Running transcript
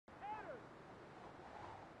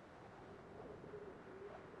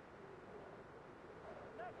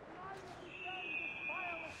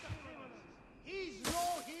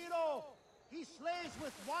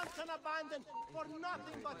was once an abandoned for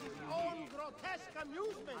nothing but his own grotesque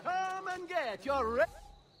amusement. Come and get your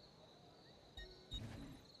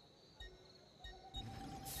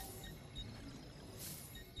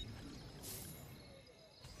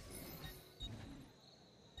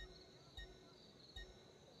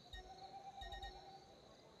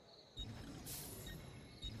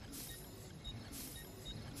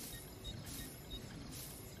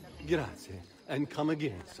Grazie, and come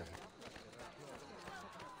again, sir.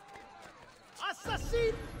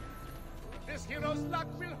 Assassin! This hero's luck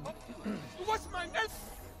will hope. What's my name?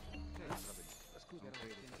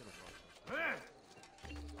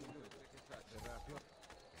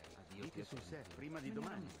 Dite sul serio, prima di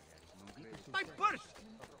domani. My purse!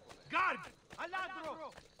 Guard! A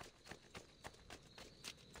ladro!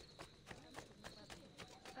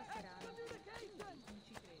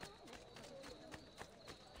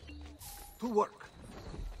 To work.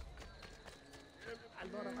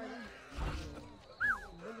 Allora vai.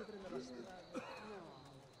 Non voglio prendere la strada.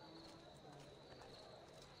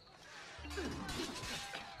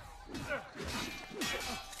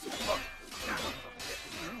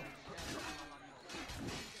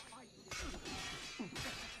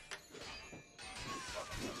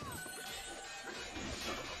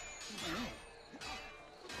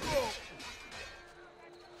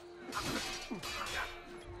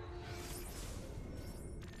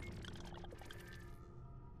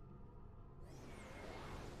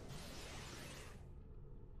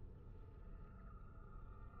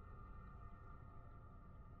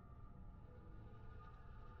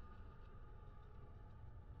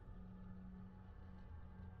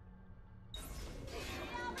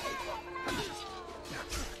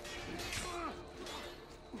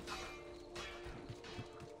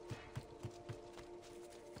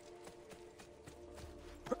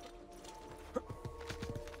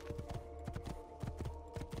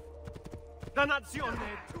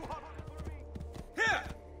 Dannazione! Here!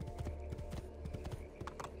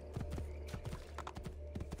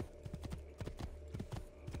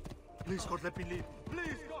 Please, God, let me leave.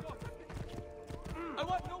 Please, God! I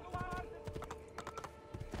want no part!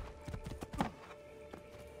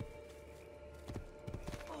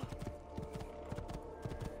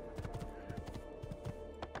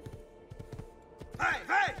 Hey,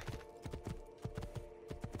 hey!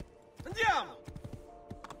 Andiamo!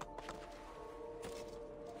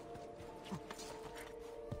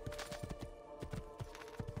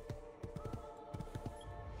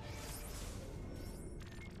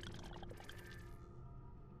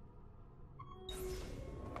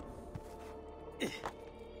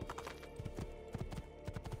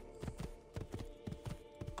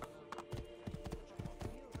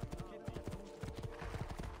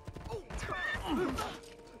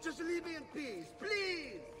 Just leave me in peace,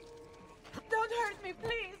 please! Don't hurt me,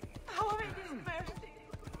 please! How have I this mercy?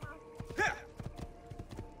 Here!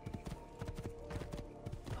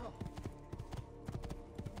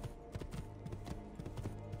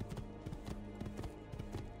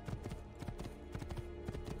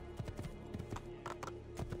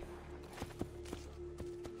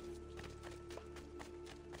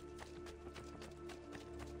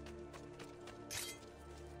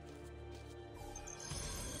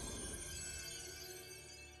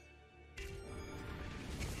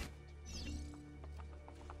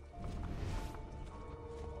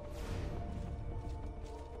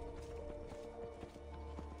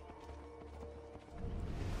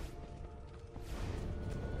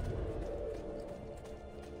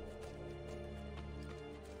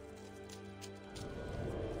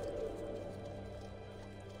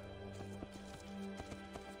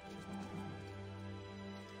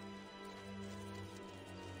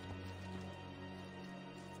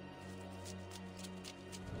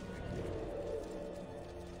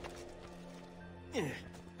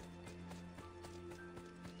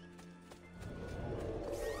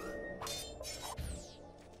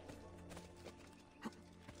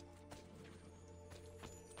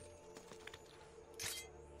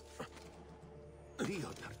 Dio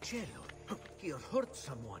dal cielo! He hurt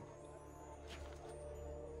someone.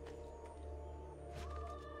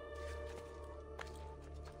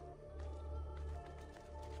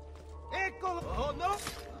 Eccolo! Oh no!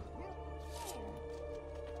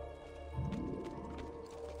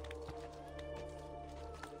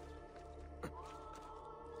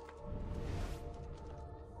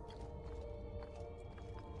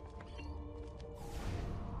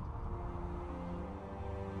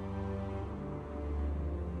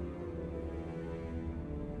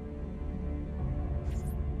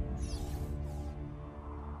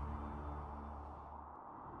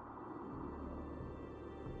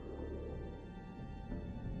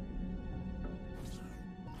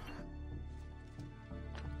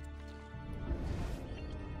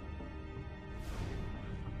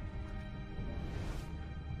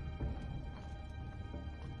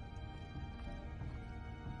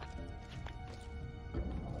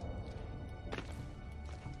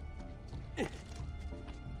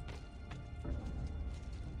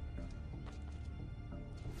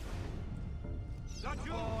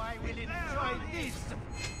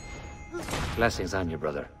 Blessings on you,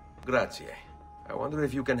 brother. Grazie. I wonder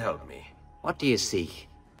if you can help me. What do you seek?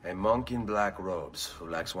 A monk in black robes who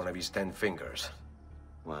lacks one of his 10 fingers.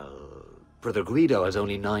 Well, Brother Guido has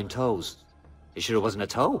only 9 toes. You sure it wasn't a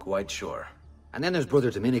toe? Quite sure. And then there's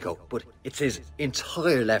Brother Domenico, but it's his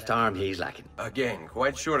entire left arm he's lacking. Again,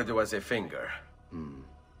 quite sure it was a finger.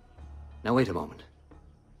 Now wait a moment.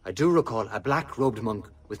 I do recall a black-robed monk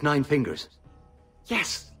with 9 fingers.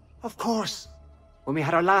 Yes, of course. When we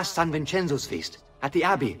had our last San Vincenzo's feast, at the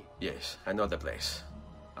Abbey. Yes, I know the place.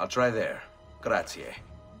 I'll try there. Grazie.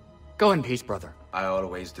 Go in peace, brother. I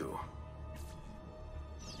always do.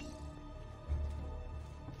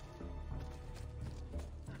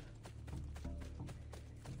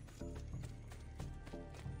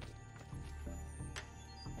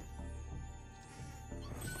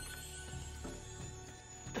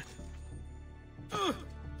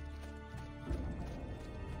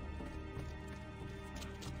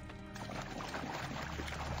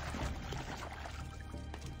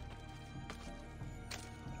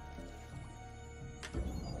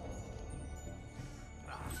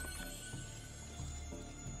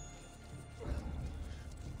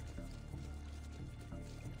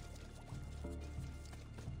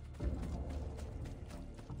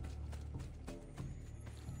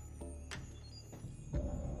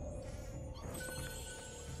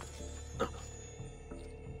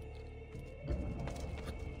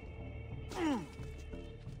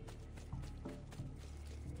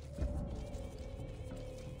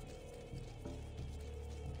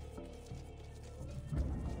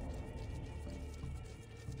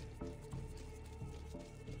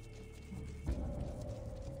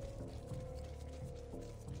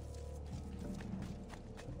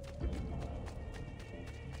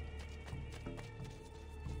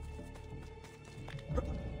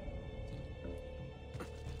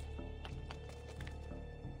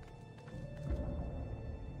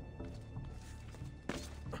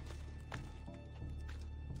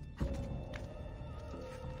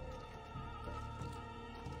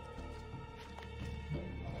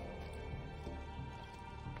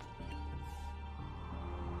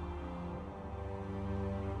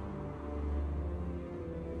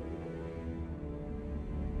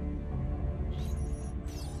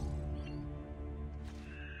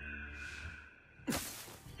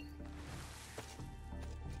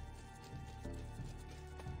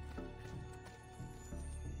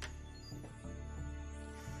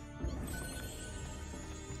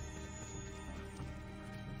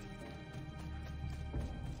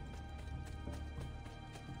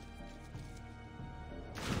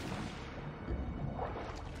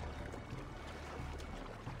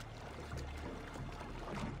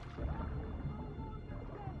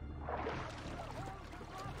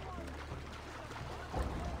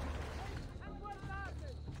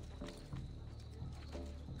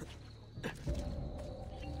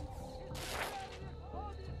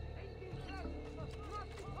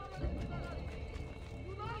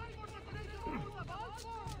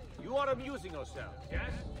 You are amusing yourself,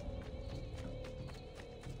 yes?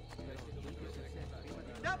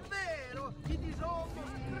 Davvero? It is almost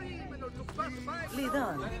criminal to pass by.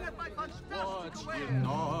 Lidon. Looking at my fantastic Watch wares. you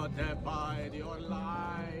not abide your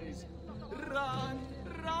lies. Run,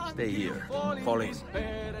 run. Stay till you here. Fall Fall in.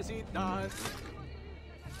 despair as it does.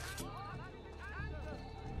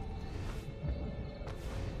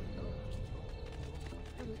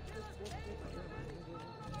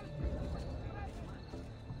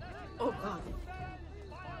 Oh God.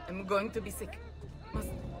 I'm going to be sick. Must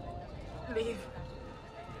leave.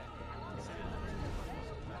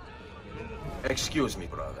 Excuse me,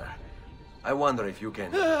 brother. I wonder if you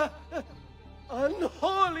can...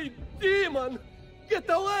 Unholy demon! Get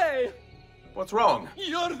away! What's wrong?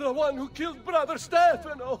 You're the one who killed Brother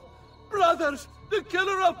Stefano! Brothers, the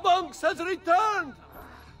killer of monks has returned!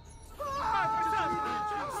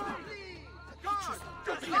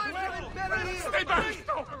 Stay back!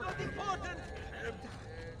 Not important!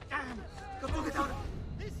 Damn! Go get out!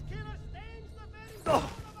 This killer stains the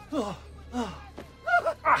very...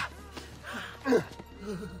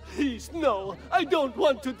 Please, no! I don't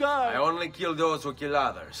want to die! I only kill those who kill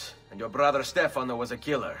others. And your brother Stefano was a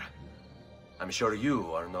killer. I'm sure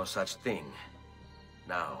you are no such thing.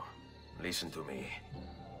 Now, listen to me.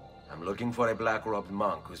 I'm looking for a black-robed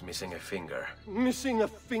monk who's missing a finger. Missing a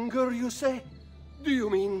finger, you say? Do you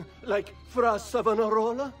mean like Fra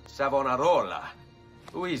Savonarola? Savonarola?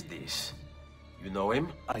 Who is this? You know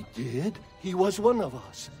him? I did. He was one of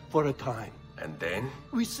us, for a time. And then?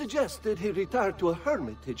 We suggested he retire to a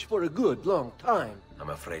hermitage for a good long time.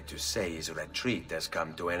 I'm afraid to say his retreat has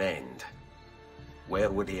come to an end.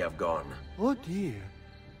 Where would he have gone? Oh dear.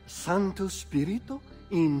 Santo Spirito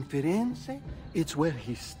in Firenze? It's where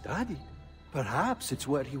he studied. Perhaps it's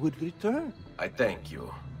where he would return. I thank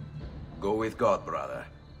you. Go with God, brother.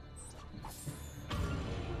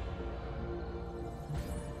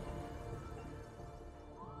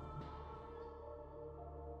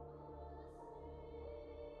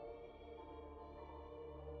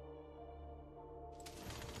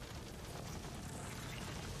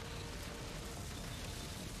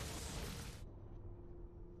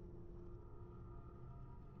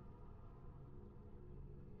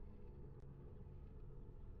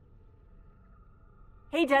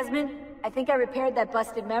 Hey, Desmond. I think I repaired that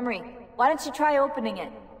busted memory. Why don't you try opening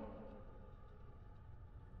it?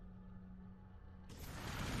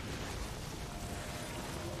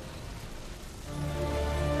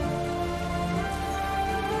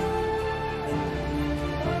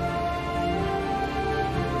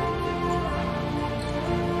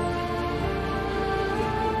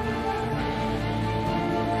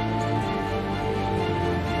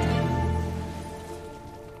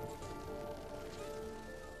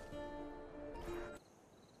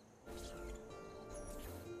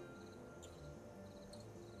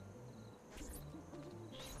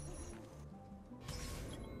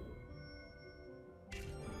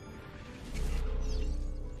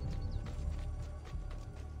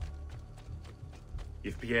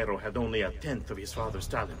 If Piero had only a tenth of his father's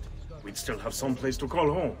talent, we'd still have some place to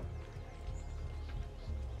call home.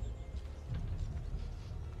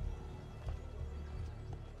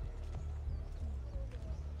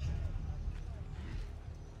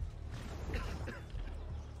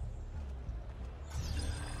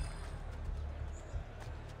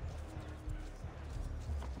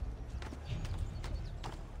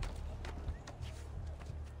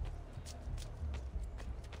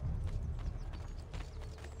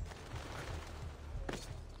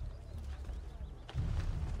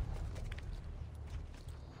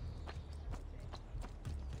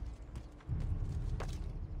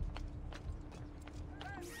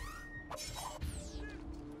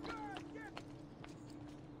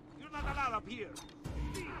 Up here.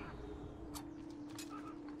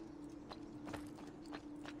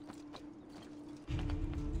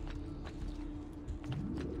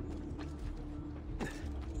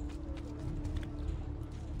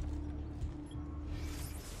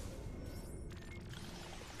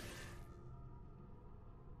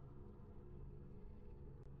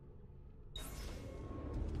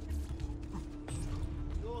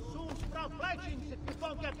 You'll soon sprout Vikings if you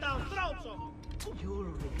don't get down throats of them.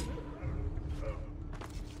 You'll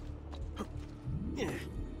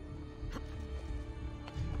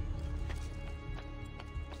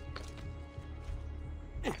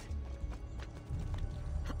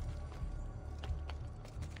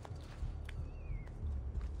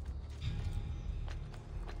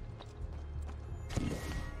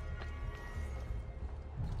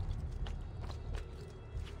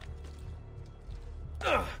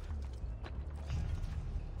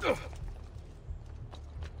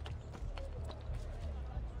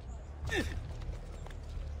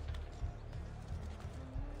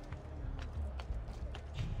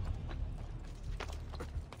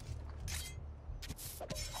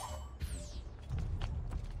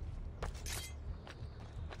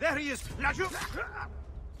There he is! Laju!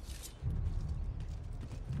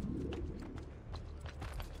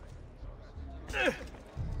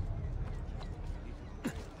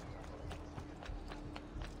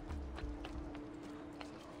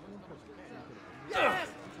 Yes!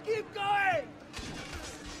 Keep going!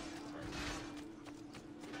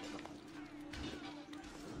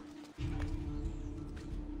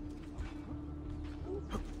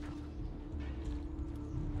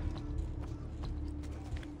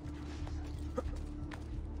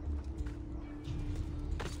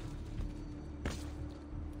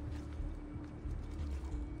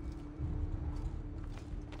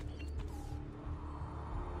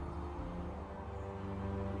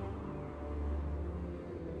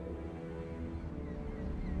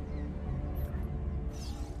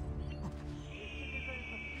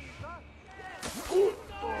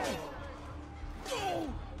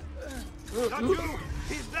 Not you!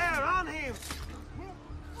 He's there, on him!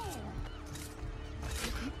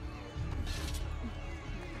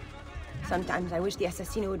 Sometimes I wish the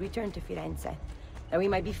Assassino would return to Firenze, that we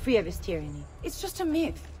might be free of his tyranny. It's just a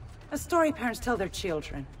myth. A story parents tell their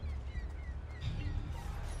children.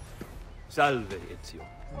 Salve, Ezio.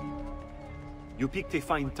 You picked a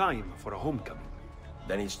fine time for a homecoming.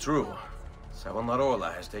 Then it's true.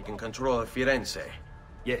 Savonarola has taken control of Firenze.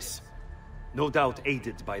 Yes. No doubt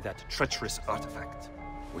aided by that treacherous artifact.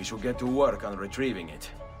 We should get to work on retrieving it.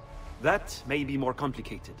 That may be more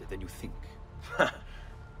complicated than you think.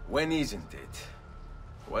 When isn't it?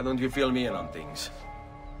 Why don't you fill me in on things?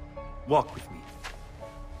 Walk with me.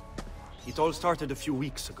 It all started a few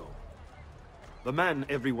weeks ago. The man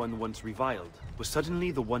everyone once reviled was suddenly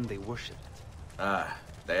the one they worshipped. Ah,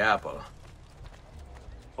 the apple.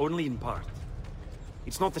 Only in part.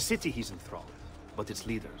 It's not the city he's enthralled, but its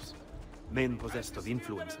leaders. Men possessed of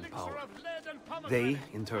influence and power. They,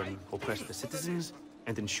 in turn, oppress the citizens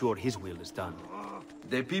and ensure his will is done.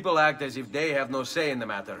 The people act as if they have no say in the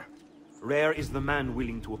matter. Rare is the man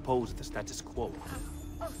willing to oppose the status quo.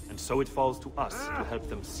 And so it falls to us to help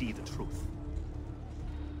them see the truth.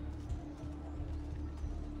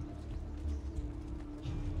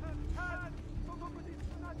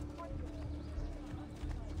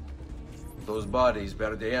 Those bodies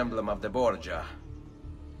bear the emblem of the Borgia.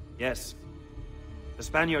 Yes. The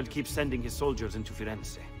Spaniard keeps sending his soldiers into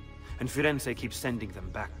Firenze, and Firenze keeps sending them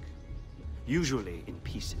back. Usually in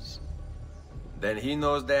pieces. Then he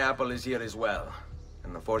knows the apple is here as well.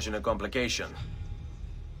 An unfortunate complication.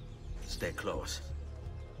 Stay close.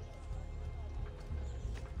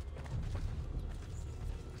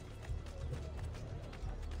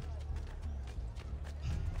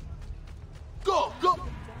 Go! Go!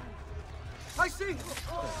 I see!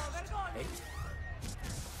 Hey.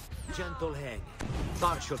 Gentle hang.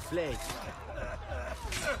 Partial flame.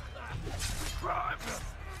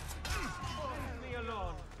 Leave me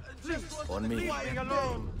alone. Please, on me. Leave me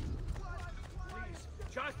alone. Please,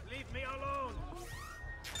 just leave me alone.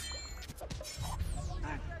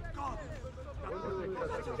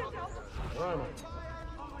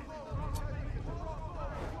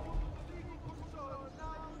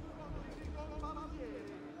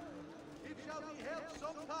 It shall be held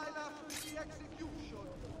sometime after the execution.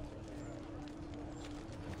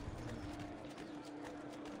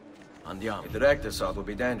 Andiamo. A direct assault would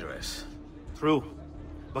be dangerous. True.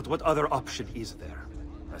 But what other option is there?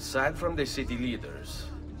 Aside from the city leaders,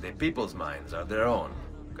 the people's minds are their own,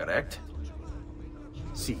 correct?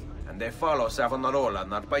 Si. And they follow Savonarola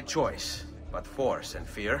not by choice, but force and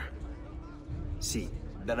fear? Si.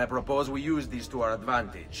 Then I propose we use these to our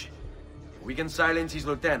advantage. If we can silence his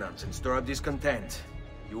lieutenants and stir up discontent,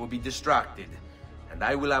 he will be distracted, and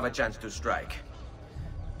I will have a chance to strike.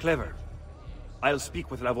 Clever. I'll speak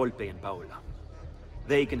with La Volpe and Paola.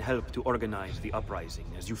 They can help to organize the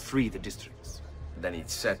uprising as you free the districts. Then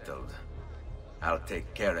it's settled. I'll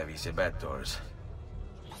take care of his abettors.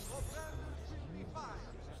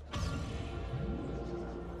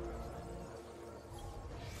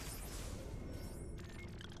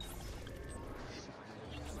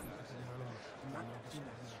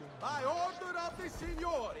 By order of the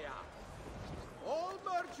Signoria, all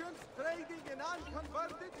merchants trading in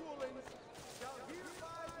unconverted woolens shall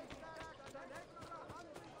hereby exact an extra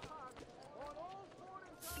 100 marks on all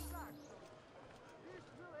foreign transactions. This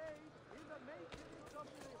will aid in the maintenance of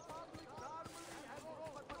the Republic's armory and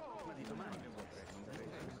raw patrol.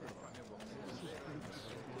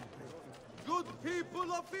 Good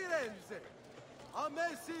people of Firenze, a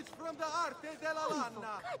message from the Arte della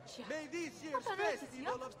Lanna. May this year's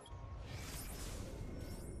festival of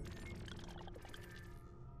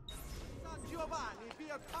San Giovanni be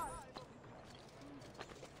a time.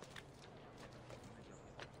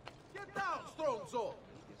 Get down, stronzo!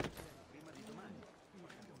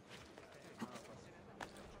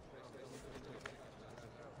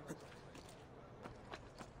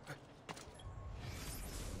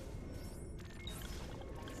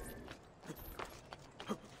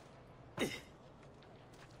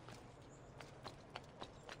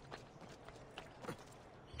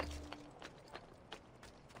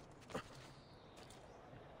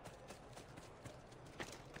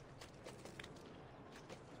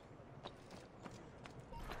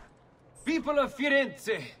 People of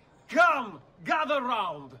Firenze, come, gather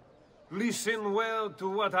round. Listen well to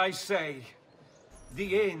what I say.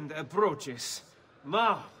 The end approaches.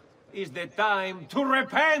 Now is the time to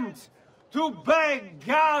repent, to beg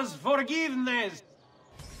God's forgiveness.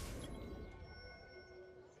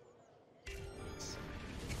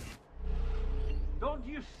 Don't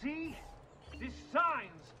you see? The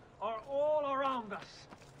signs are all around us.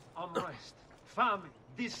 Unrest, famine,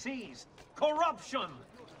 disease, corruption.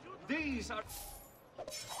 These are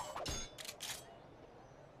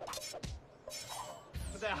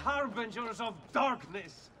the harbingers of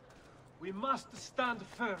darkness. We must stand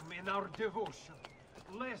firm in our devotion,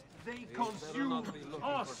 lest they consume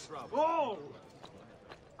us all.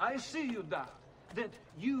 I see you, that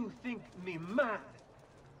you think me mad.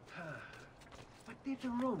 But did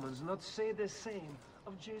the Romans not say the same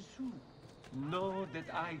of Jesus? Know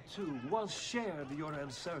that I too once shared your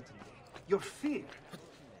uncertainty, your fear.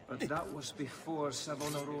 But that was before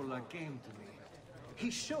Savonarola came to me.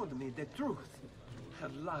 He showed me the truth.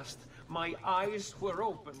 At last, my eyes were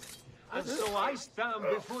opened. And so I stand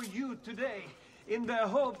before you today, in the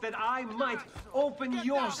hope that I might open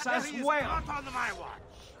yours as well. Not on my watch.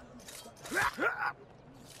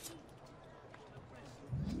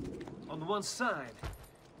 On one side,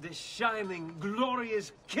 the shining,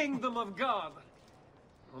 glorious kingdom of God.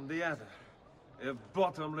 On the other, a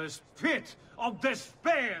bottomless pit of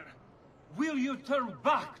despair. Will you turn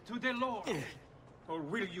back to the Lord? Or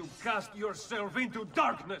will you cast yourself into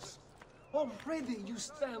darkness? Already you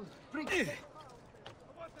stand pretty.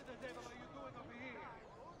 What the devil are you doing over here?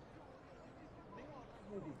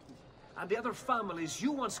 And the other families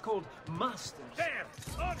you once called masters. There!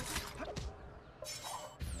 On!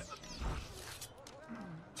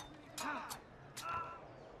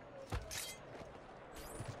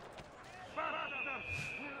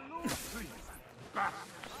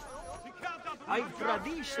 I've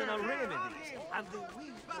traditional remedies, and the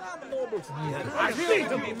weak I feel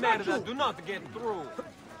to be murder do not get through.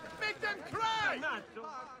 Make them cry!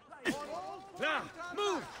 Now,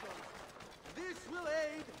 move! This will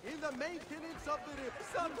aid in the maintenance of the river.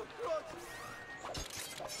 Son of God!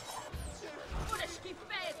 Una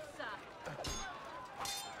schifezza!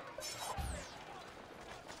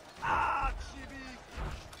 Ah, Chibi!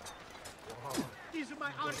 These are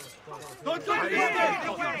my arms! Don't do it!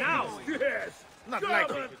 Now! Yes! Not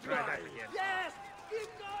likely to try that again. Yes! Keep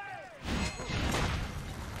going!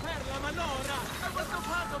 Per la manora! I was no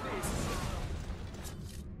part of it!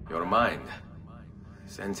 Your mind.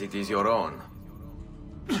 Since it is your own.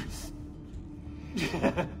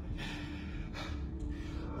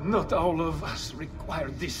 Not all of us require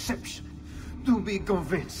deception to be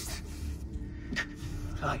convinced.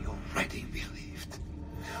 I already believed.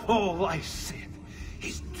 All I said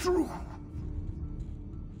is true.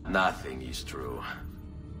 Nothing is true.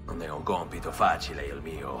 Non è un compito facile il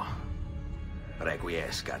mio.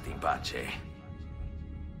 Requiescat in pace.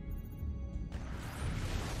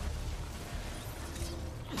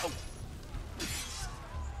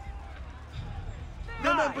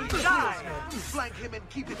 Remember the heels, man. Flank him and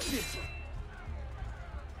keep it simple.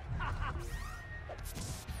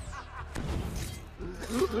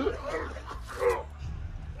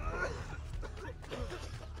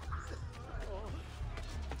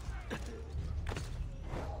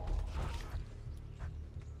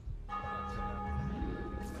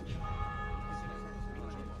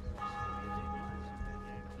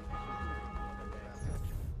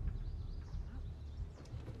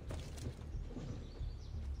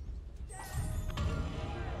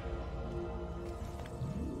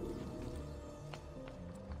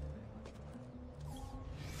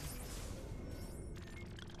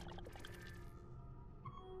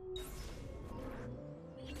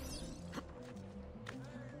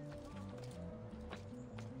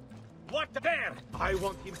 What there? I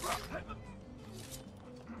want him.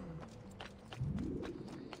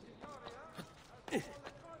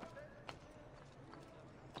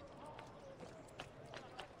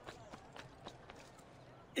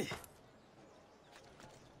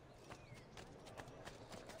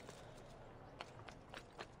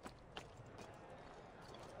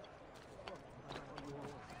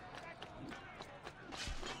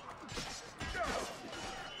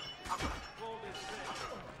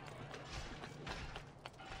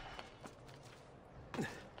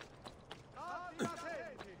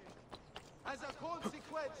 As a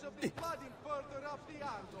consequence of the flooding further up the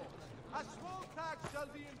Arno, a small tax shall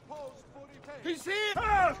be imposed for repayment. He's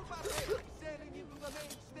here! Sailing into the main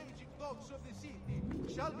staging docks of the city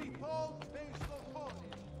shall be tolled based on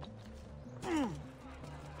tonnage.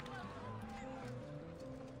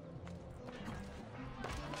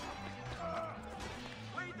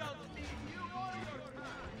 We don't need you or your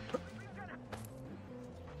time.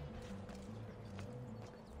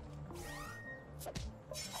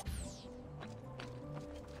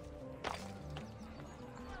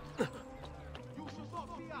 You should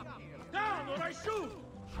not be up here. Down or I shoot!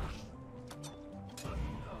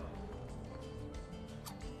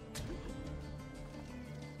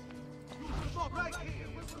 You should not right here.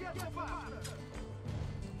 We'll get you back.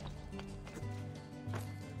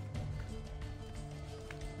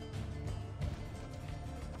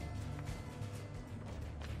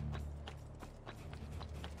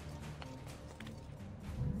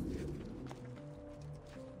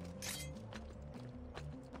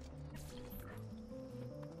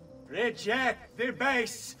 Reject the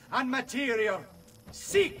base and material.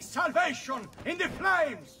 Seek salvation in the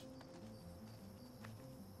flames.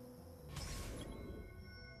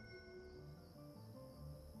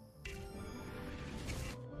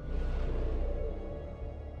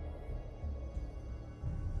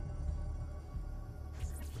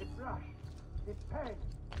 His pen,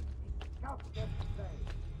 his scouts say.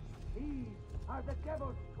 These are the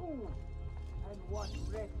devil's tools, and what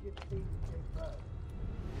wretched things they burn.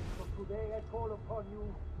 So today I call upon you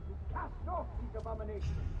to cast off these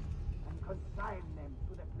abominations and consign them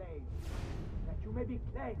to the flames, that you may be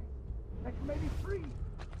cleansed, that you may be free.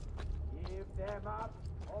 Give them up,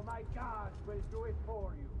 or my gods will do it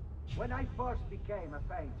for you. When I first became a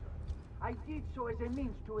painter, I did so as a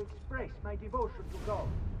means to express my devotion to God.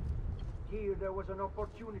 Here there was an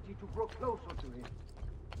opportunity to grow closer to him.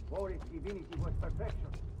 For if divinity was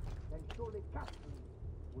perfection, then surely casting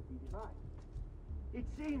would be divine. It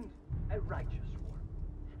seemed a righteous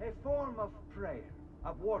work, a form of prayer,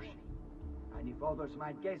 of worship. And if others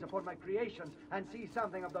might gaze upon my creations and see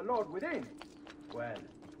something of the Lord within, well,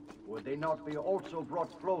 would they not be also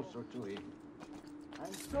brought closer to him?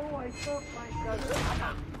 And so I thought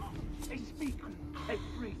myself a speaker, a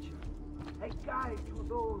preacher, a guide to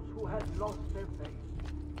those who had lost their faith.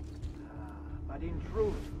 But in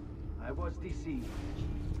truth, I was deceived.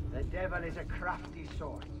 The devil is a crafty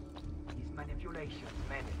sort. His manipulations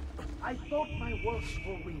many. I thought my works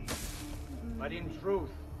were weak, but in truth,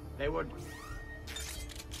 they were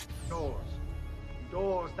doors.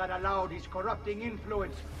 Doors that allowed his corrupting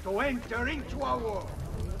influence to enter into our world.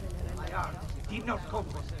 My art did not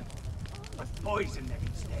comfort them, but poisoned them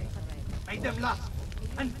instead. Made them lustful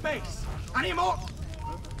and base and immortal.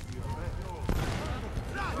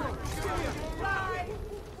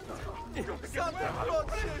 Please preserve me!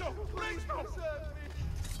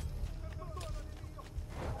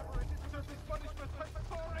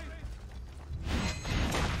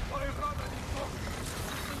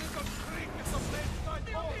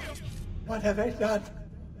 What have I done?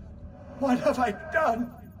 What have I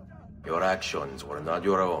done? Your actions were not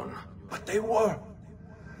your own. But they were.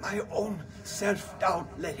 My own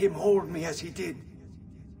self-doubt let him hold me as he did.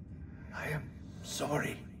 I am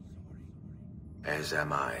sorry. As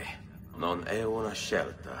am I. Non è una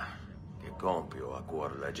scelta che compio a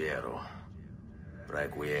cuor leggero.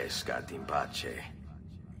 Requiescat in pace.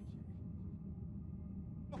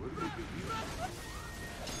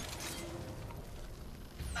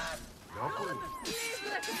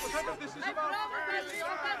 Whatever this is about,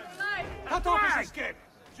 Cut off his escape!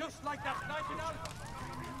 Just like that nightingale.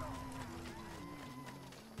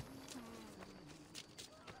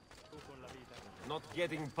 Not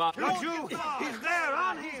getting past. Not you! He's there,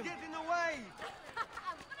 on him! He's getting away!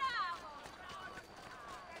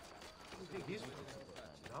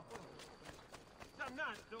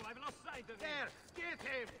 Dannato, I've lost sight of him! There! Get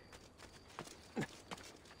him!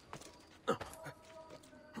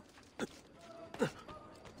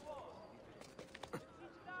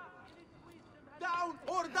 down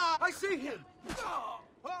or die! I see him!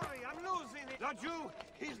 Hurry, I'm losing it! La Jew,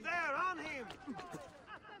 he's there, on him!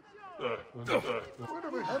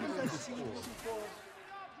 Haven't I seen this before?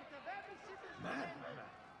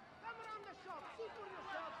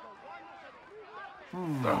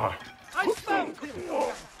 I found him!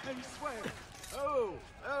 I swear! Oh,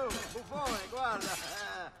 buffone, guarda!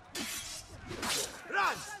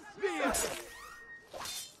 Run! Via!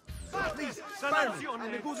 Please, Spider-Man,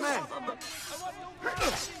 I'm a good man.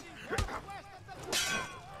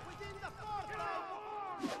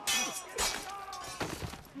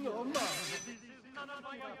 No, no.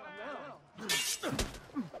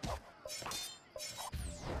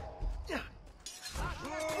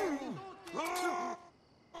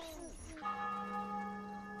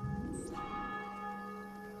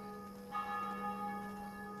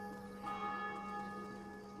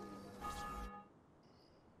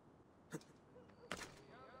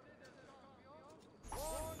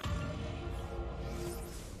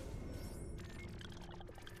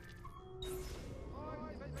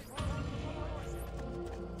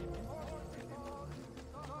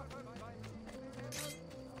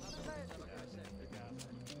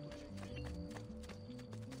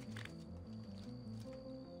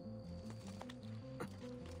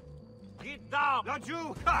 Get down! La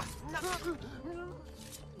Jew! Ha!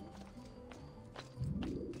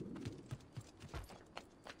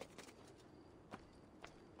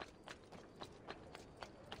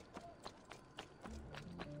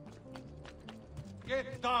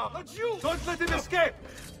 Get down! La Jew! Don't let him escape!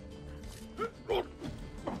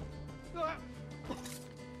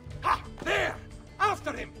 Ha! There!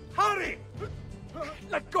 After him! Hurry!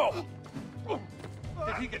 Let go!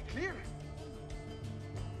 Did he get clear?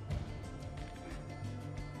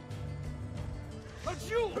 La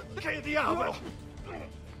Jew! Che diavolo!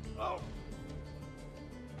 Oh.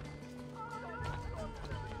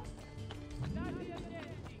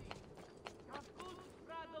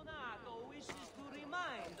 Radonato wishes to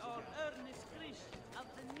remind our earnest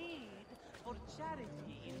for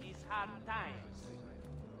charity in these hard times.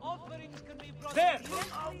 Offerings can be brought There!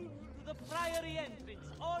 directly to the priory entrance,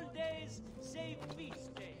 all days save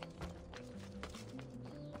feast day.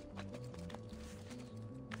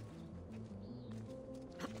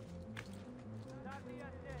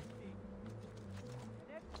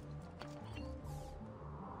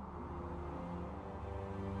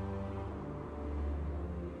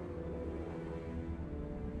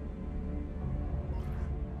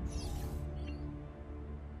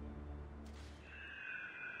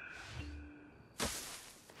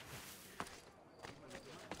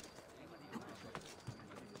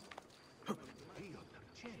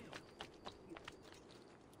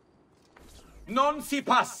 Non si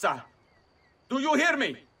passa! Do you hear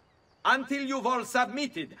me? Until you've all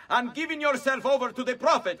submitted and given yourself over to the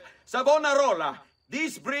Prophet, Savonarola,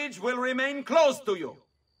 this bridge will remain closed to you.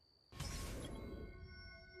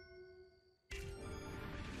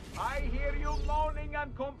 I hear you moaning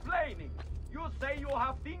and complaining. You say you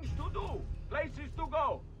have things to do, places to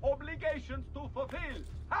go, obligations to fulfill.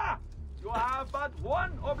 Ha! You have but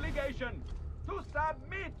one obligation, to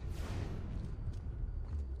submit.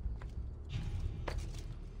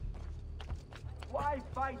 Why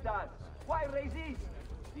fight us? Why resist?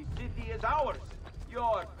 The city is ours.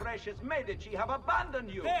 Your precious Medici have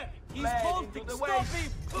abandoned you. There! He's Fled bolting! into the Stop waste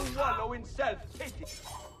him! to wallow in self-pity.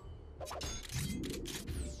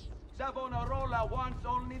 Savonarola wants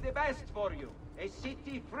only the best for you. A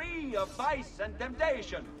city free of vice and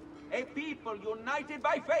temptation. A people united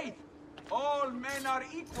by faith. All men are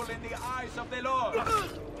equal in the eyes of the Lord.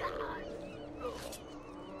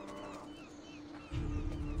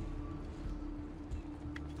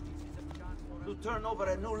 To turn over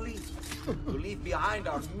a new leaf, to leave behind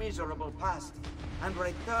our miserable past, and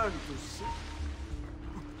return to sin.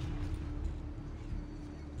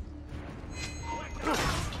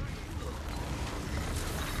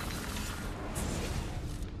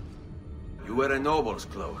 You wear a noble's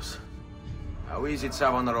clothes. How is it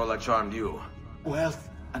Savonarola charmed you? Wealth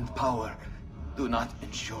and power do not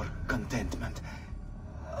ensure contentment.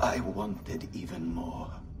 I wanted even more.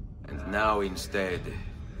 And now instead,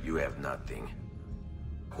 you have nothing.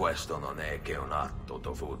 Questo non è che un atto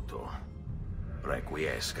dovuto.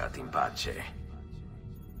 Requiescat in pace.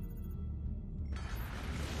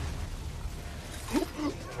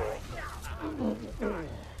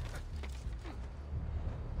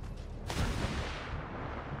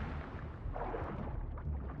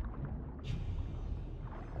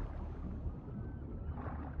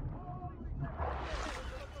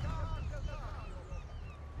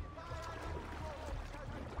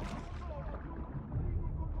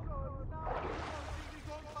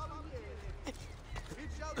 It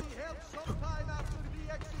shall be held sometime after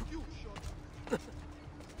the execution.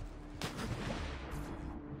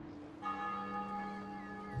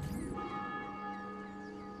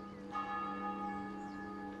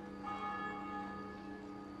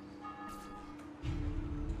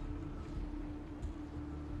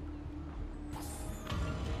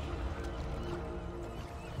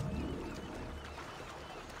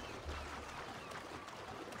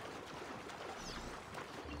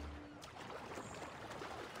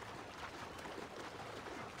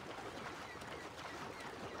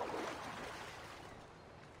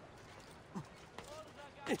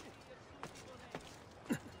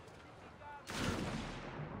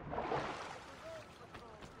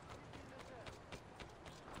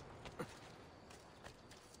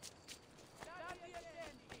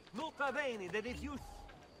 Nota bene, the diffusion.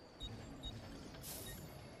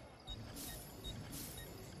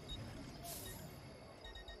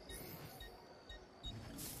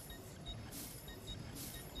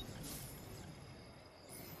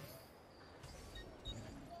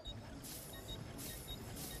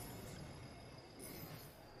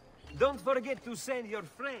 Don't forget to send your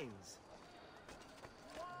friends.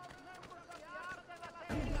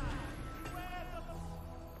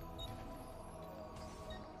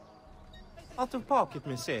 Out of pocket,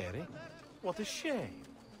 Messere? What a shame.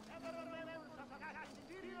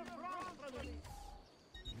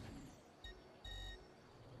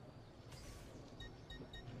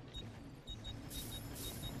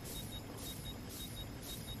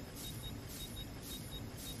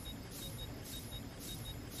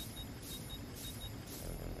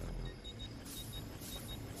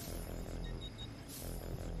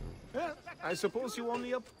 Well, I suppose you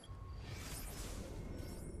only up.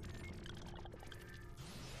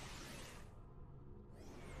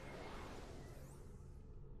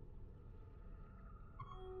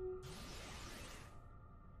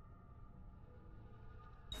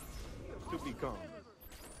 To be calm.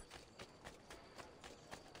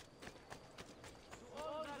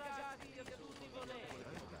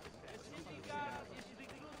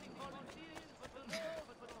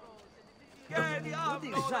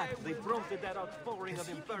 exactly prompted that outpouring of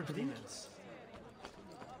impertinence?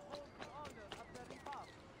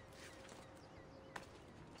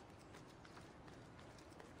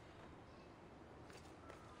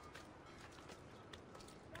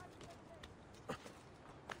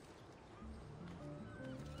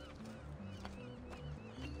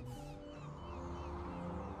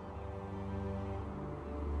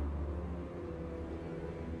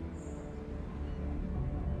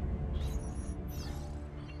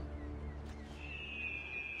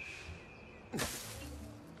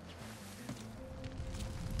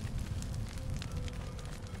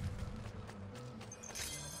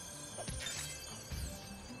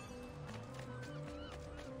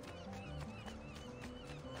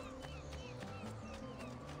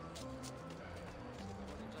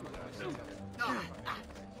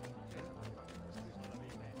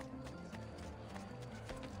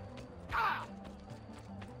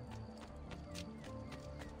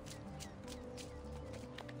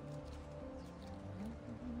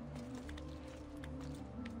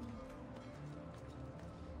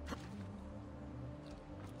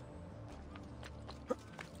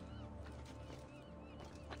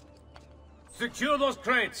 Secure those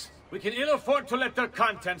crates. We can ill afford to let their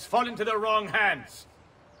contents fall into the wrong hands.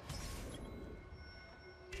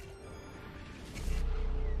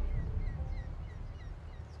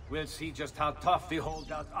 We'll see just how tough the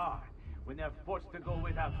holdouts are when they're forced to go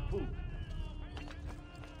without food.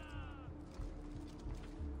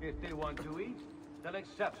 If they want to eat, they'll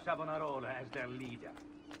accept Savonarola as their leader.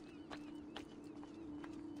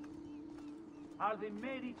 How the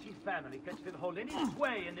Medici family can still hold any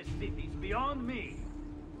sway in the cities beyond me.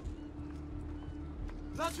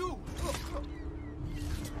 Laggiù!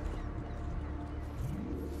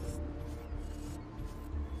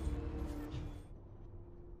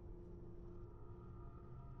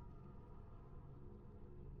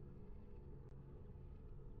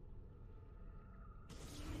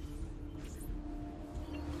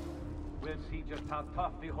 We'll see just how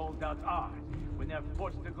tough the holdouts are when they're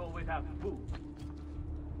forced to go without food.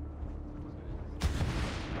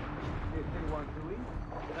 If they want to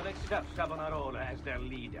eat, they'll accept Savonarola as their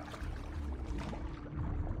leader.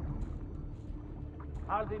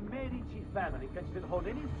 How the Medici family can still hold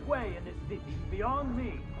any sway in the cities beyond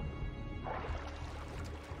me.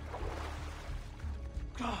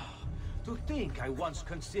 To think I once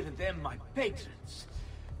considered them my patrons.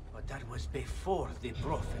 But that was before the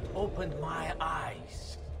Prophet opened my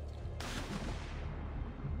eyes.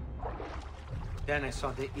 Then I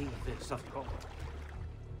saw the evils of God.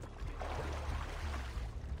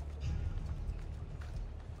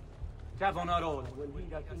 Savonarola will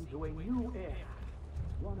lead us into a new era.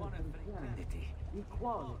 One of fraternity,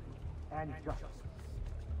 equality, and justice.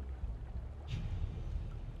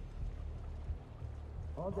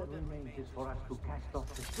 All that remains is for us to cast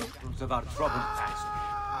off the shackles of our troubled past,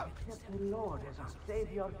 and accept the Lord as our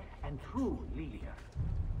Savior and true leader.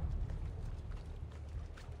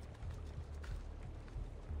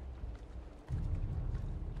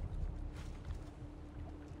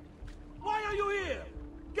 Why are you here?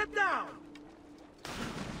 Get down!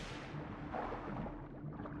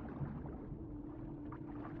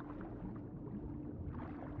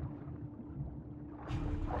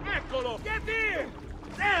 Eccolo! Get in!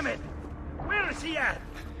 Damn it! Where is he at?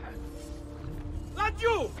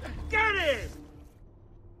 Laggiù! Get him!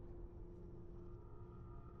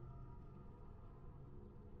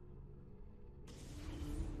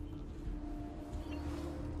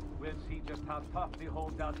 We'll see just how tough the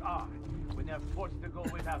holdouts are when they're forced to go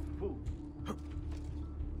without food.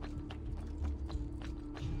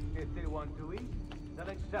 If they want to eat, they'll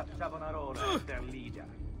accept Savonarola as their leader.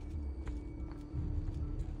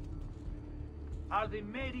 How the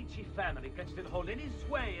Medici family can still hold any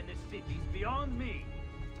sway in the cities beyond me.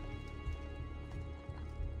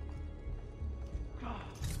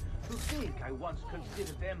 To think I once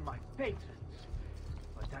considered them my patrons.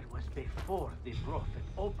 But that was before the Prophet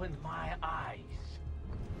opened my eyes.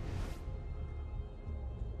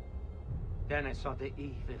 Then I saw the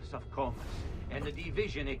evils of commerce and the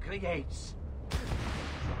division it creates.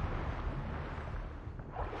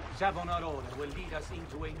 Savonarola will lead us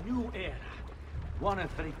into a new era. One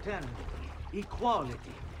of fraternity,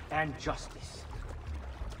 equality, and justice.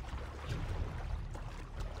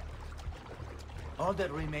 All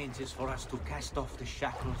that remains is for us to cast off the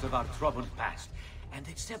shackles of our troubled past and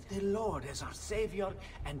accept the Lord as our Savior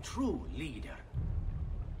and true leader.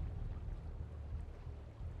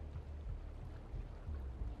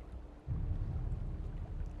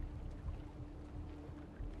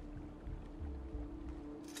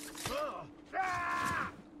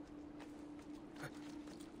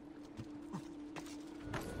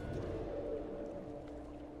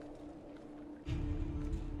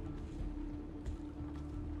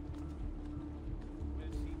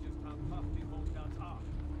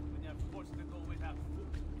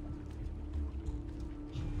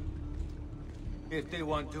 If they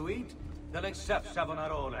want to eat, they'll accept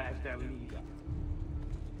Savonarola as their leader.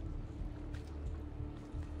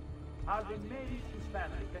 How the Medici's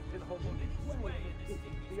family can still hold its sway in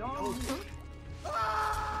cities beyond...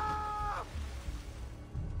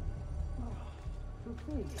 To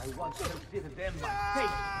think I once considered them my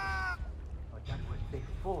fate. But that was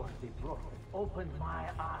before the prophet opened my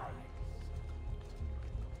eyes.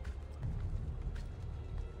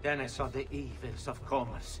 Then I saw the evils of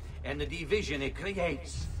commerce and the division it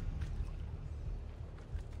creates.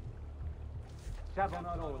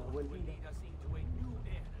 Savonarola will lead us into a new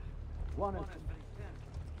era. One of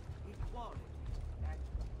equality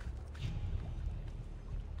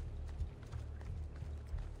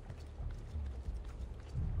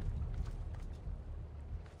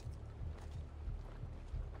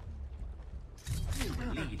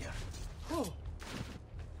and leader. Oh.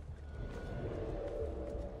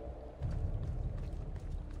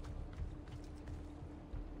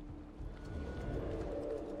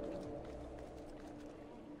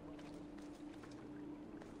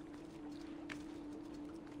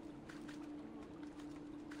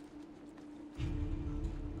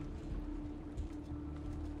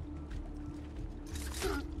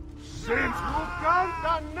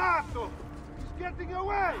 Dannato! He's getting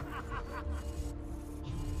away!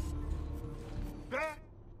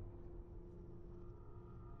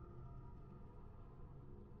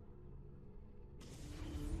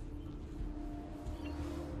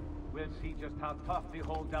 We'll see just how tough the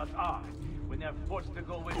holdouts are when they're forced to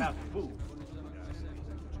go without food.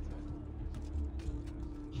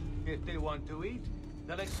 If they want to eat,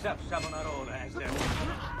 they'll accept Savonarola as their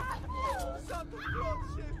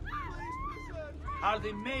How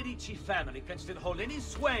the Medici family can still hold any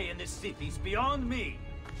sway in the cities beyond me.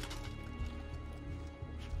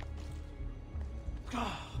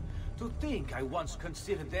 To think I once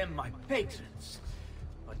considered them my patrons.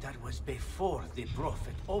 But that was before the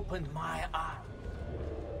prophet opened my eyes.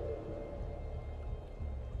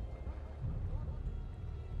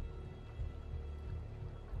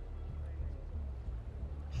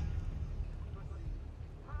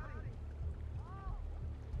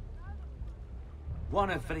 One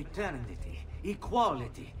of fraternity,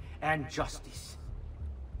 equality, and justice.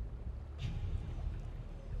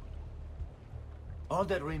 All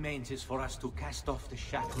that remains is for us to cast off the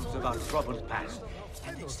shackles of our troubled past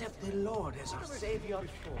and accept the Lord as our Savior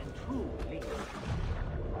and true leader.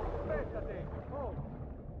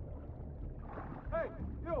 Hey,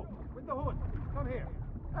 you, with the hood, come here.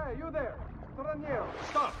 Hey, you there, Straniero,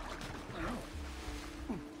 stop.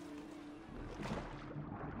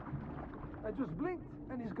 I just blinked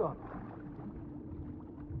and he's gone.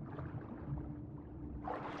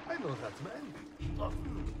 I know that man.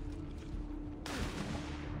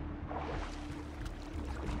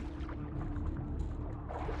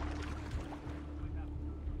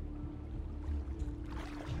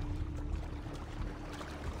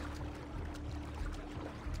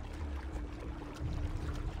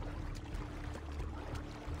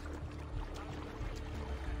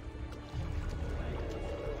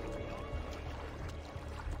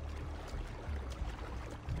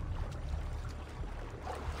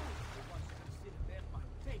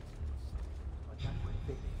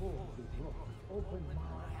 Open my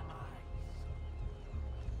eyes.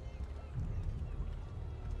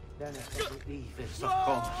 Then I saw the evils of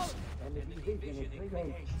commerce and the division it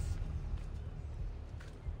creates.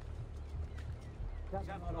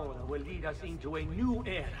 Savonarola will lead us into a new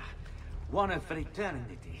era, one of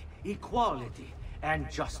fraternity, equality, and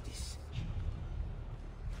justice.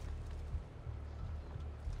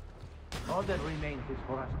 All that remains is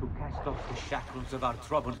for us to cast off the shackles of our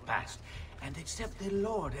troubled past and accept the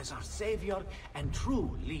Lord as our Savior and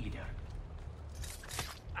true leader.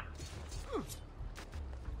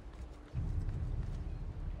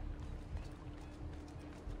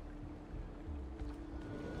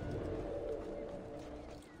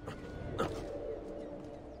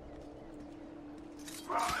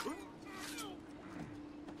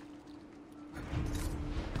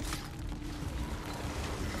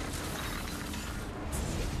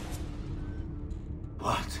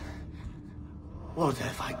 What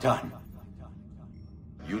have I done?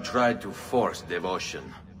 You tried to force devotion.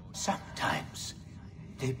 Sometimes,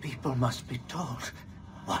 the people must be told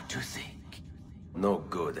what to think. No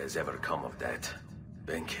good has ever come of that.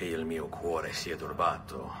 Benché il mio cuore sia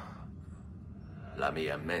turbato, la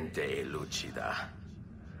mia mente è lucida.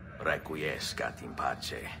 Requiescat in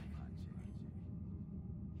pace.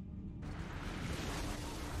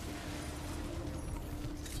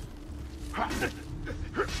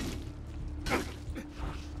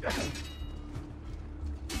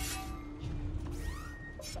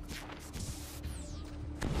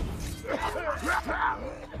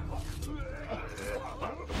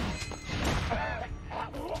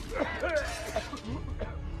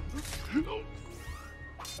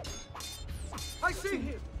 see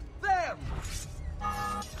him! There!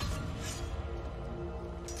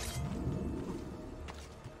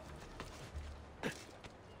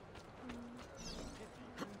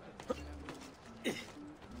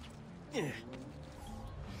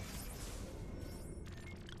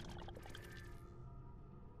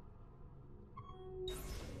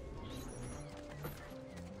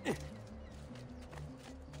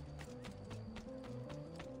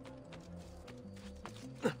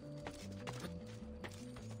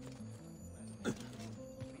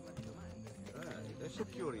 That's a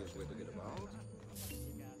curious way to get about.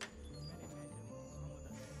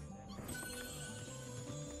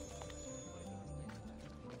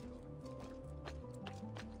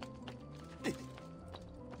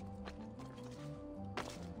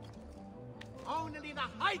 Only the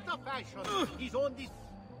height of fashion is on this.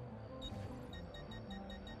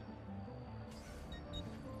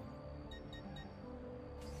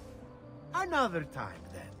 Another time,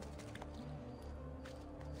 then.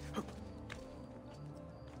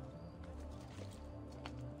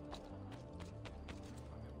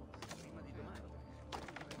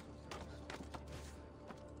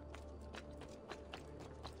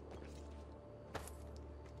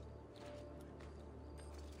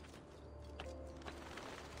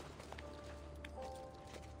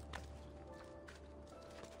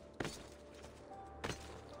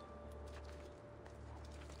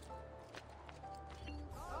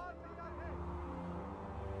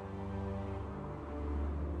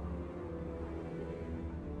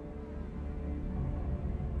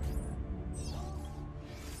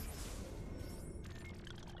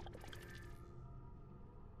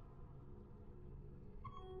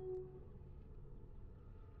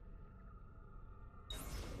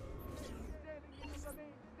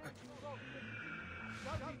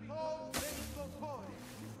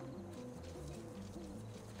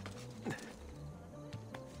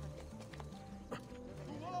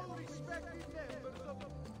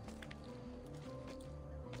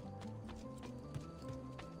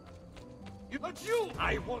 But you!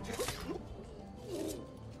 I wanted...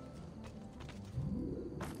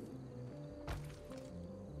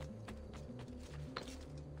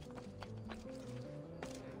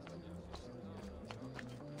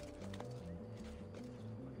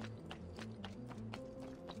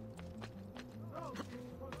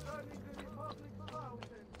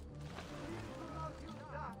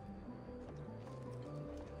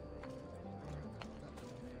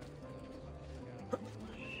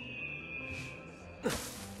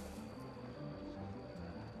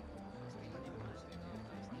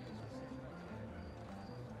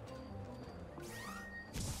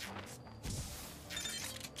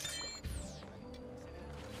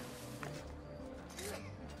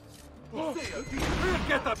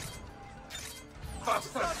 Get up!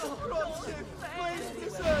 Bastard! Please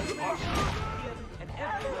deserve me!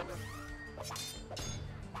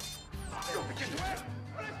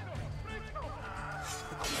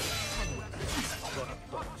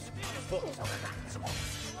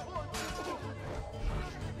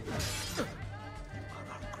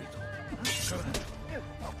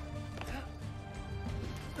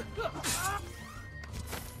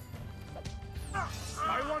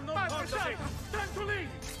 I want no part of it! Time to leave!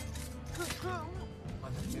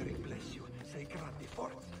 Mother Mary bless you. Say grandi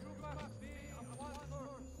forte.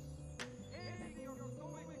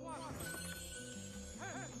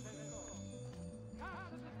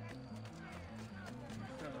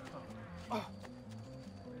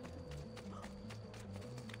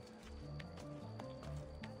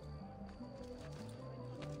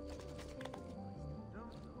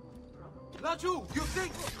 Laju, you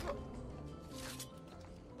think...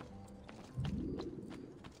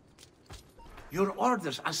 Your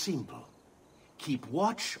orders are simple. Keep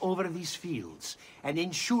watch over these fields and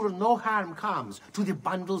ensure no harm comes to the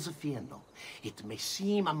bundles of Fieno. It may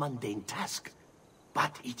seem a mundane task,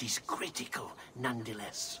 but it is critical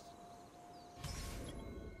nonetheless.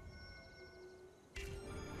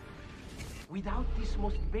 Without this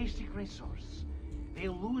most basic resource,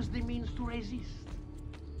 they'll lose the means to resist.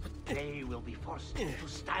 They will be forced to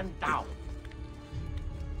stand down.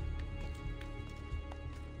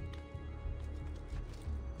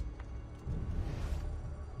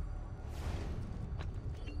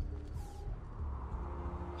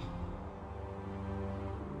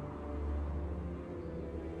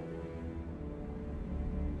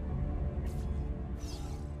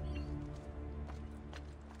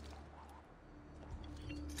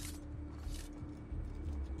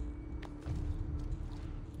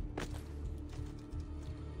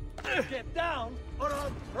 Get down, or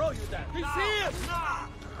I'll throw you down. He's here!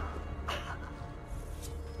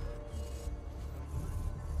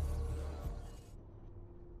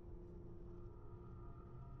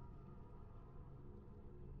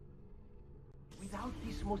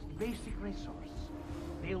 this most basic resource,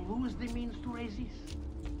 they'll lose the means to resist.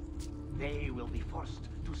 They will be forced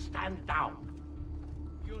to stand down.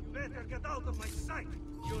 You'd better get out of my sight!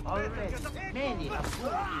 Already, many have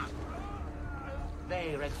fallen.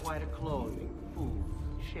 They require clothing, food,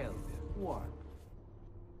 shelter, warmth.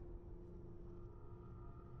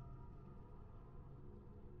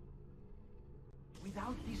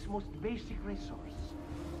 Without this most basic resource,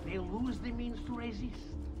 they'll lose the means to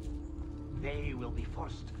resist. They will be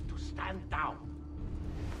forced to stand down.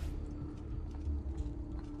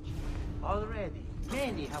 Already,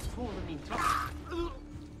 many have fallen into.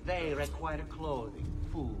 They require clothing,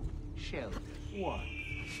 food, shelter, warmth.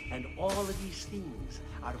 And all of these things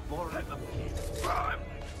are born of care.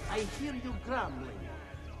 I hear you grumbling.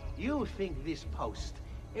 You think this post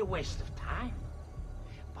a waste of time.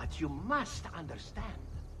 But you must understand,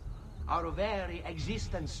 our very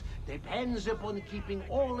existence depends upon keeping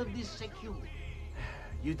all of this secure.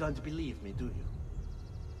 You don't believe me, do you?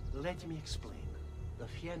 Let me explain. The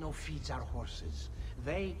Fieno feeds our horses.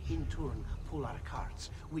 They, in turn, pull our carts,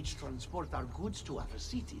 which transport our goods to other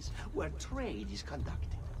cities, where trade is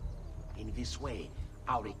conducted. In this way,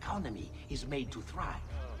 our economy is made to thrive.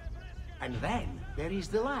 And then, there is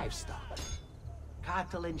the livestock.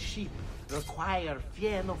 Cattle and sheep require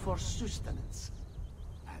Fieno for sustenance.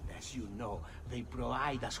 And as you know, they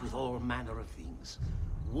provide us with all manner of things.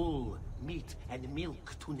 Wool, meat, and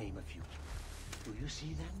milk, to name a few. Do you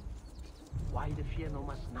see them? Why the Fieno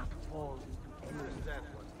must not fall into any of that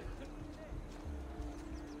one.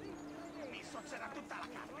 Mi sozzerà tutta la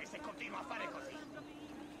carne se continuo a fare così.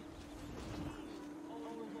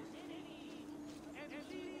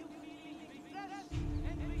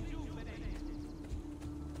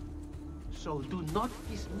 So do not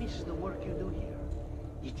dismiss the work you do here.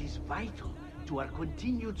 It is vital to our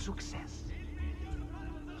continued success.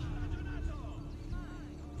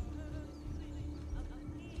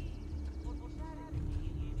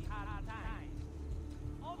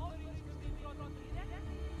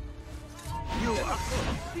 You are...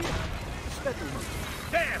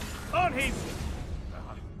 There! On him!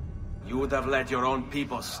 You would have let your own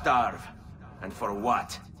people starve. And for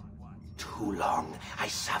what? Too long I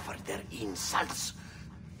suffered their insults.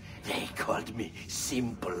 They called me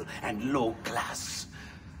simple and low class.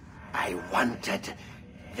 I wanted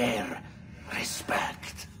their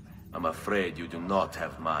respect. I'm afraid you do not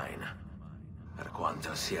have mine. Per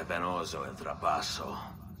quanto sia penoso il trapasso,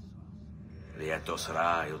 lieto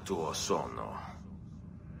sarà il tuo sonno.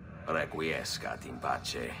 Requiescat in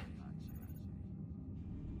pace.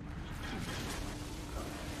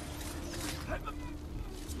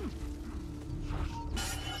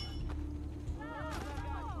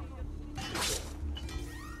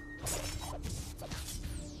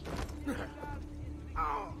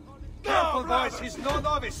 Careful, boys, he's no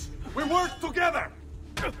novice. We work together.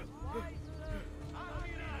 Cut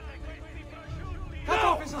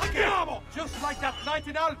off his escape! Just like that night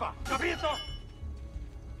in Alba, capito?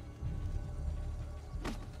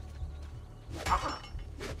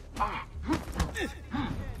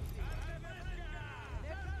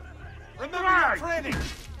 Remember your training!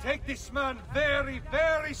 Take this man very,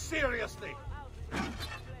 very seriously!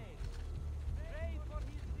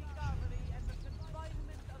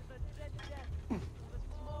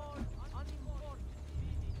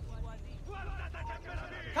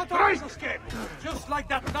 Cut off his escape! Just like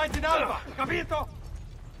that night in Alba, capito?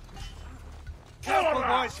 Careful,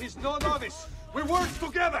 boys, he's no novice. We work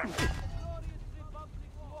together!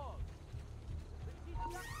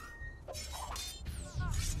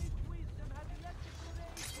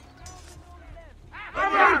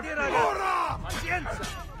 Ora! Pazienza!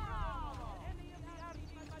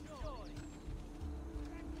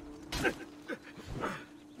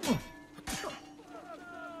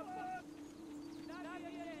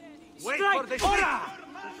 Wait for the ora!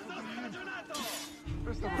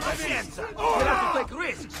 Pazienza! You have to take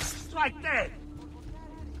risks! Strike dead!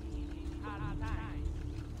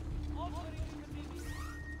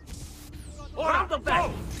 Around the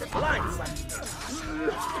back! Lines!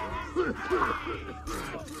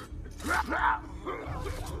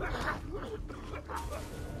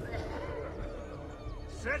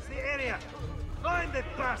 Search the area! Find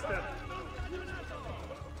that bastard!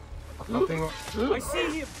 Nothing. I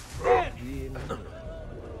see him! Dead!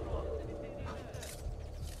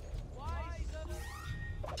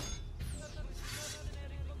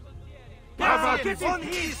 How about Get on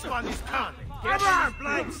his one is coming! Get on his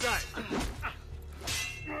blind side!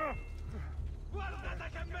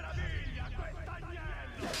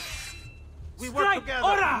 We work together!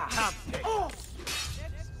 Ora!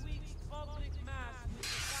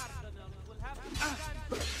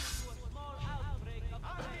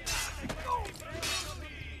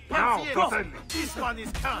 fratelli! This one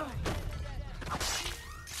is coming!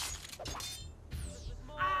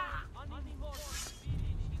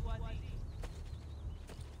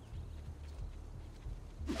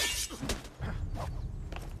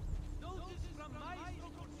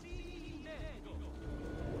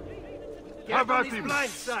 How about him?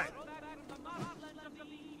 Blind side!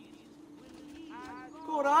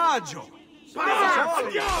 Coraggio!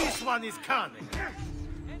 This one is coming!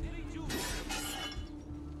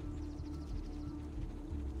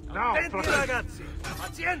 Now, Attenti ragazzi!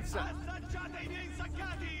 Pazienza! Assaggiate i miei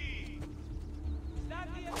insaccati!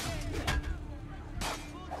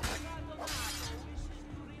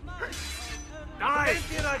 Dai!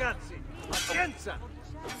 Attenti ragazzi! Pazienza!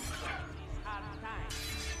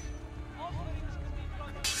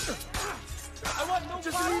 I want no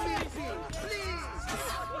just leave me in peace, please!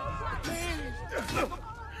 Please!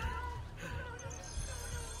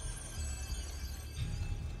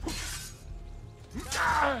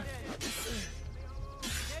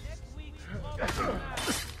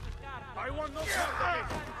 I want no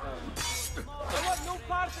part of it! I want no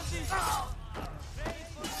part of this!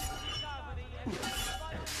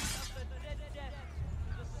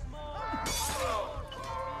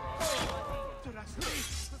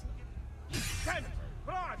 Damn it!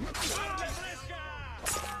 Run!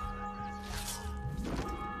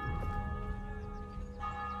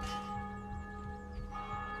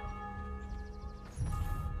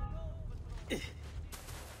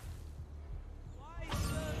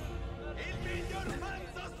 Il miglior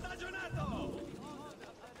pranzo stagionato!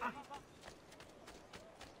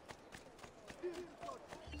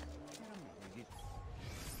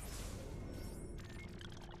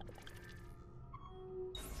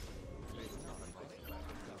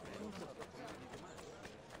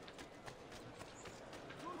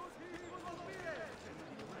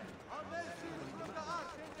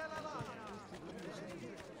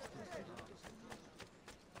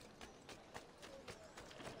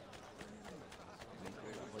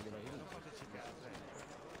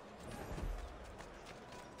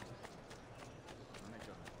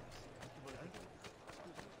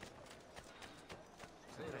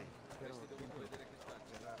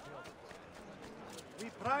 We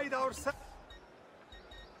pride ourselves.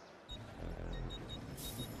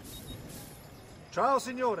 Ciao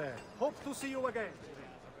signore, hope to see you again.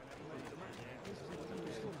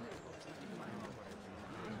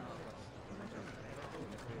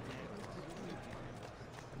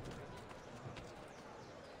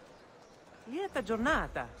 Lieta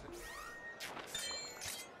giornata.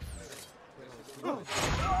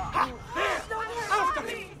 After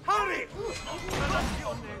him! Hurry!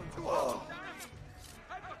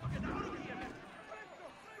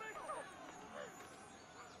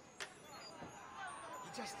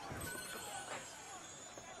 Just...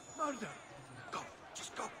 Murder! Go!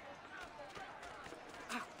 Just go!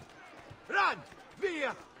 Run!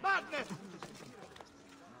 Via! Madness!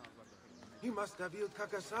 He must have Il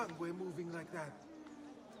Cacasangue moving like that.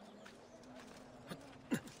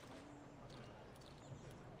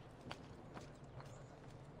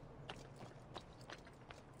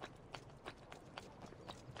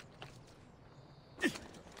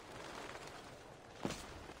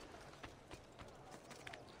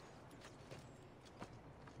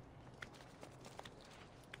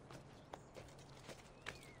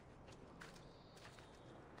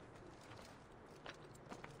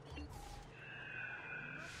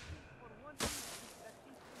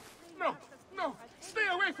 No! No! Stay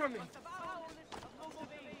away from me!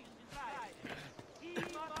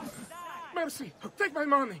 Mercy! Take my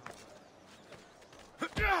money!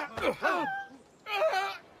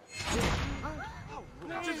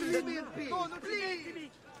 Just leave me in peace, please!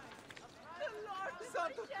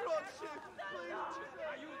 Santo Croce, please!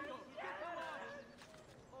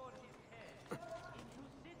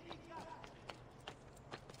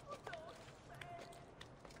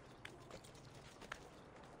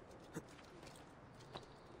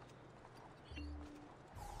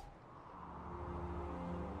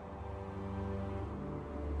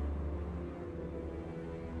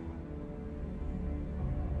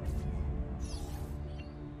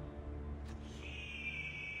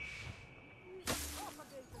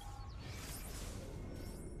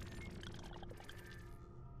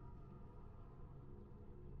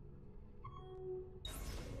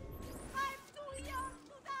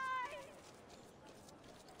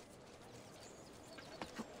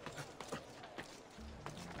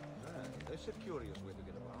 That's a curious way to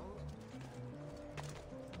get